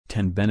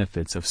10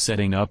 Benefits of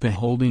setting up a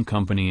holding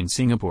company in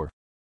Singapore.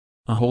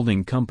 A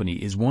holding company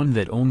is one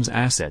that owns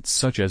assets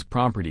such as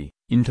property,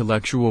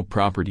 intellectual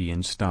property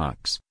and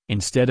stocks,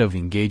 instead of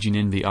engaging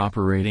in the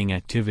operating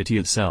activity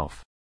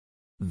itself.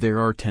 There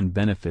are 10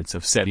 benefits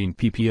of setting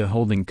up a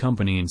holding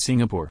company in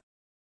Singapore.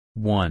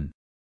 1.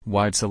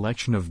 Wide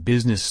selection of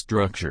business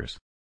structures.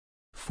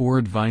 For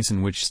advice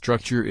on which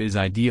structure is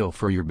ideal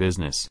for your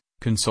business,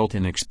 consult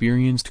an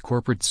experienced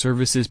corporate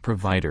services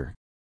provider.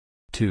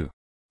 2.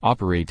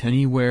 Operate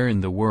anywhere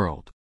in the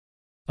world.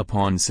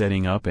 Upon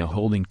setting up a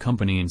holding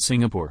company in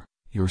Singapore,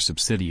 your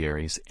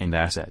subsidiaries and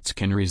assets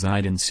can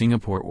reside in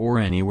Singapore or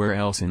anywhere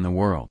else in the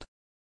world.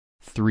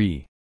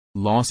 3.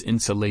 Loss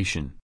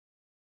insulation.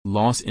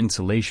 Loss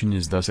insulation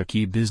is thus a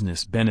key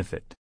business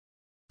benefit.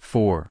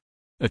 4.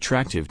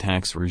 Attractive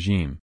tax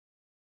regime.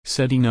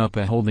 Setting up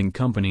a holding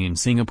company in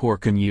Singapore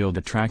can yield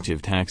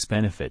attractive tax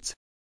benefits.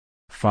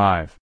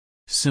 5.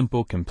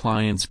 Simple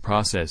compliance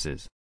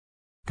processes.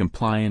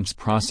 Compliance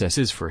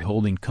processes for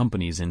holding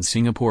companies in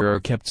Singapore are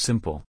kept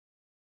simple.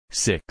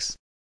 6.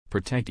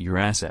 Protect your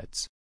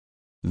assets.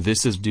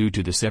 This is due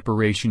to the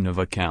separation of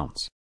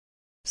accounts.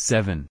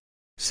 7.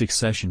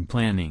 Succession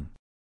planning.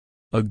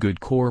 A good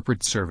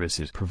corporate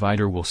services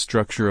provider will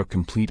structure a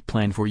complete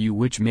plan for you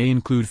which may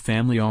include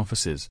family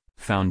offices,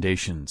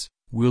 foundations,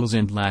 wills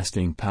and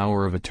lasting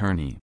power of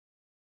attorney.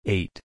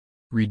 8.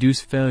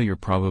 Reduce failure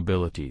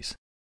probabilities.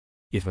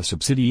 If a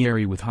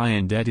subsidiary with high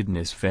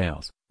indebtedness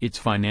fails, its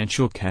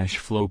financial cash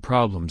flow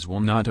problems will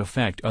not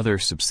affect other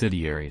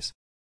subsidiaries.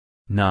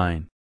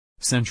 9.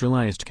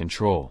 Centralized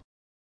control.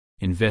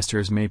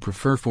 Investors may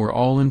prefer for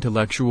all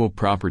intellectual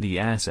property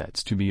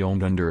assets to be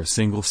owned under a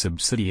single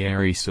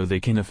subsidiary so they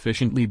can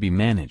efficiently be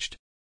managed.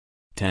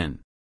 10.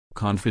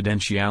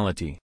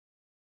 Confidentiality.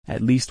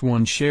 At least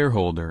one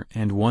shareholder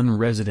and one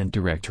resident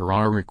director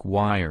are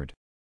required.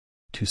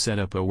 To set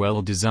up a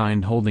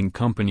well-designed holding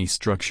company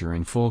structure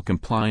in full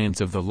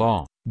compliance of the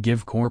law,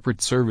 give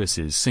Corporate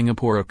Services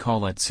Singapore a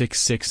call at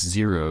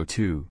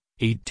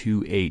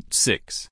 6602-8286.